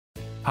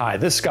Hi,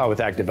 this is Scott with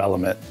Active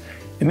Element.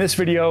 In this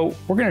video,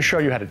 we're going to show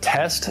you how to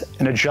test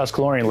and adjust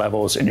chlorine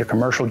levels in your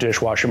commercial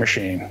dishwasher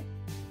machine.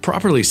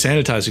 Properly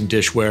sanitizing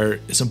dishware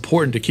is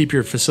important to keep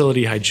your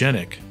facility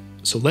hygienic,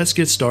 so let's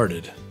get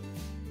started.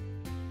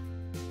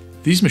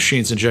 These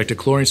machines inject a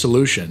chlorine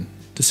solution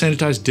to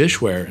sanitize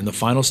dishware in the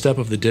final step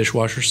of the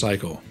dishwasher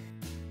cycle.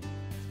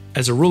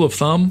 As a rule of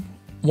thumb,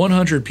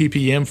 100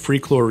 ppm free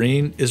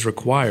chlorine is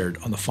required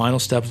on the final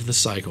step of the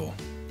cycle.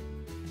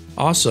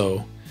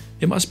 Also,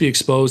 it must be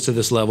exposed to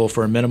this level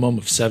for a minimum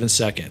of 7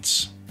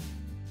 seconds.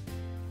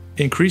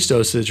 Increase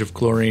dosage of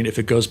chlorine if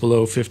it goes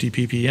below 50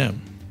 ppm.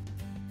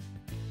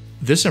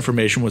 This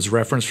information was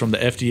referenced from the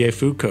FDA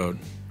Food Code,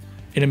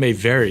 and it may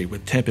vary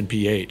with temp and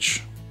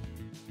pH.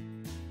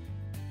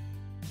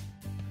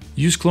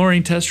 Use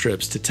chlorine test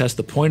strips to test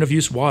the point of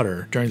use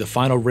water during the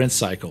final rinse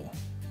cycle,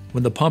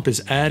 when the pump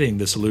is adding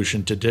the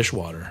solution to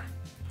dishwater.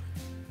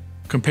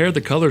 Compare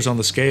the colors on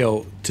the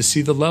scale to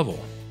see the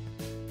level.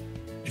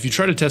 If you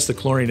try to test the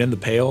chlorine in the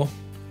pail,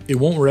 it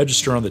won't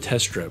register on the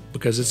test strip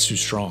because it's too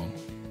strong.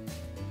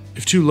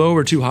 If too low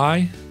or too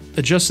high,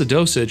 adjust the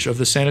dosage of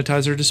the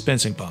sanitizer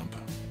dispensing pump.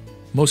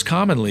 Most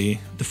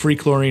commonly, the free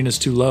chlorine is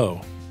too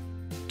low.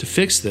 To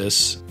fix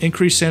this,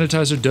 increase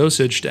sanitizer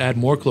dosage to add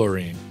more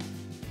chlorine.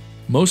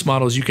 Most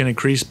models you can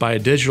increase by a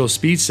digital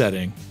speed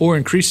setting or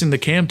increasing the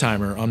cam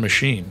timer on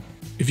machine.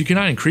 If you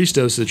cannot increase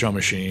dosage on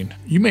machine,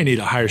 you may need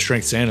a higher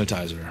strength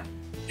sanitizer.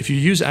 If you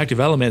use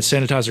Active Element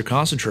Sanitizer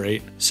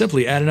Concentrate,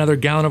 simply add another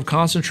gallon of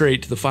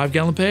concentrate to the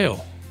 5-gallon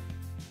pail.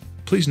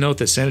 Please note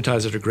that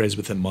sanitizer degrades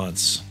within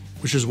months,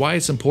 which is why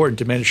it's important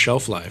to manage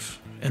shelf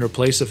life and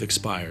replace if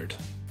expired.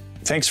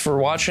 Thanks for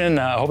watching.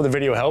 I hope the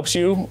video helps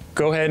you.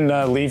 Go ahead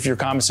and leave your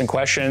comments and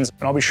questions,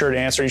 and I'll be sure to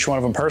answer each one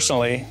of them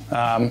personally.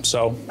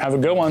 So have a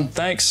good one.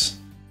 Thanks.